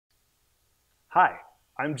Hi,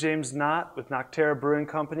 I'm James Knott with Nocterra Brewing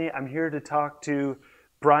Company. I'm here to talk to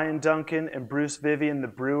Brian Duncan and Bruce Vivian, the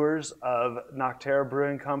brewers of Nocterra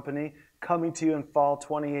Brewing Company, coming to you in fall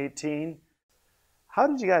 2018. How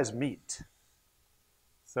did you guys meet?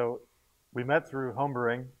 So we met through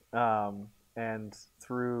homebrewing and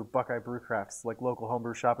through Buckeye Brewcrafts, like local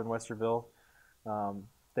homebrew shop in Westerville.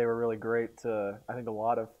 They were really great to, I think, a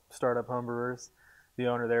lot of startup homebrewers. The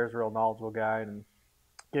owner there is a real knowledgeable guy and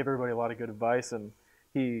gave everybody a lot of good advice. And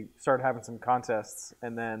he started having some contests.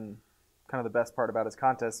 And then kind of the best part about his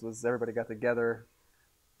contest was everybody got together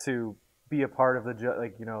to be a part of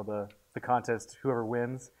the contest, whoever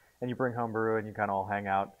wins. And you bring homebrew and you kind of all hang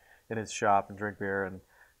out in his shop and drink beer. And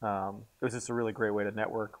it was just a really great way to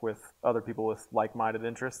network with other people with like-minded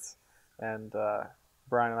interests. And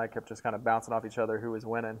Brian and I kept just kind of bouncing off each other who was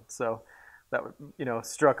winning. So that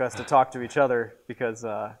struck us to talk to each other because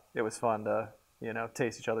it was fun to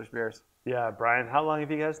taste each other's beers. Yeah, Brian, how long have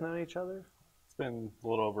you guys known each other? It's been a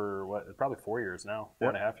little over, probably 4 years now,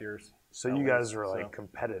 4.5 years. So you guys were like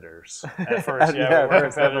competitors. At first, yeah, we were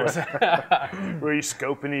competitors. Were you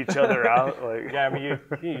scoping each other out? Like, yeah, I mean,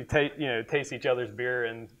 you taste each other's beer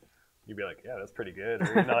and you'd be like, yeah, that's pretty good.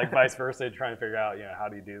 Or like vice versa, trying to figure out, how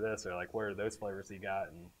do you do this? Or like, where are those flavors you got?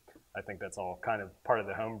 And I think that's all kind of part of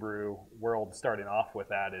the homebrew world. Starting off with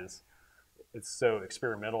that is it's so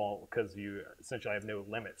experimental because you essentially have no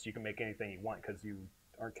limits. You can make anything you want because you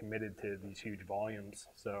aren't committed to these huge volumes.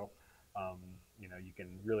 So, you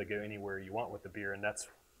can really go anywhere you want with the beer. And that's,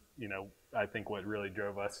 I think what really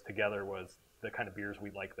drove us together was the kind of beers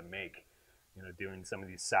we like to make, doing some of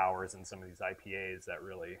these sours and some of these IPAs that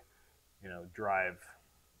really, drive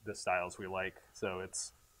the styles we like. So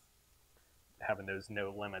it's having those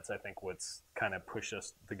no limits, I think, what's kind of pushed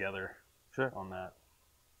us together on that.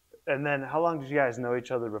 And then how long did you guys know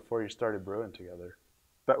each other before you started brewing together?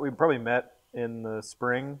 But we probably met in the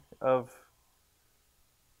spring of,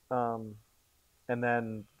 and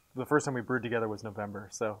then the first time we brewed together was November.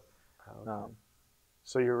 So,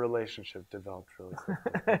 so your relationship developed really quickly.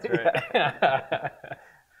 That's right.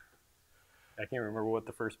 I can't remember what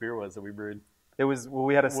the first beer was that we brewed. It was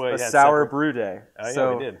we had a sour brew day. Oh yeah,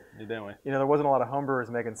 so, we did, didn't we? There wasn't a lot of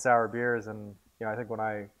homebrewers making sour beers, and I think when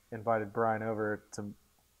I invited Brian over to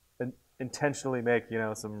intentionally make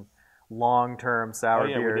some long-term sour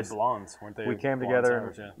beers. We did blondes, weren't they? We came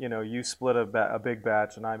together, sours, and you split a big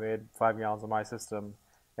batch, and I made 5 gallons of my system,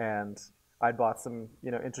 and I bought some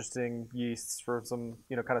interesting yeasts for some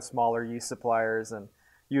kind of smaller yeast suppliers, and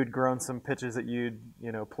you had grown some pitches that you'd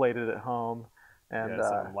plated at home, and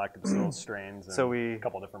some lactobacillus strains, and so a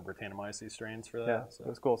couple different Brettanomyces strains for that. Yeah, so it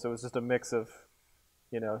was cool. So it was just a mix of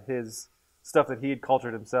his stuff that he had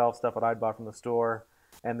cultured himself, stuff that I'd bought from the store,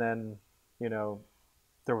 and then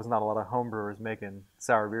there was not a lot of homebrewers making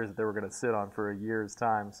sour beers that they were going to sit on for a year's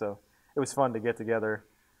time. So it was fun to get together.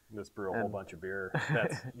 Just brew a whole bunch of beer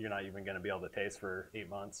that you're not even going to be able to taste for 8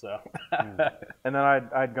 months. So, and then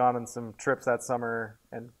I'd gone on some trips that summer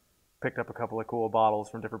and picked up a couple of cool bottles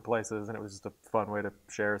from different places, and it was just a fun way to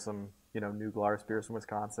share some new Glarus beers from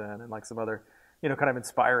Wisconsin and like some other kind of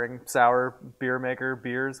inspiring sour beer maker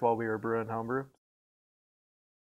beers while we were brewing homebrew.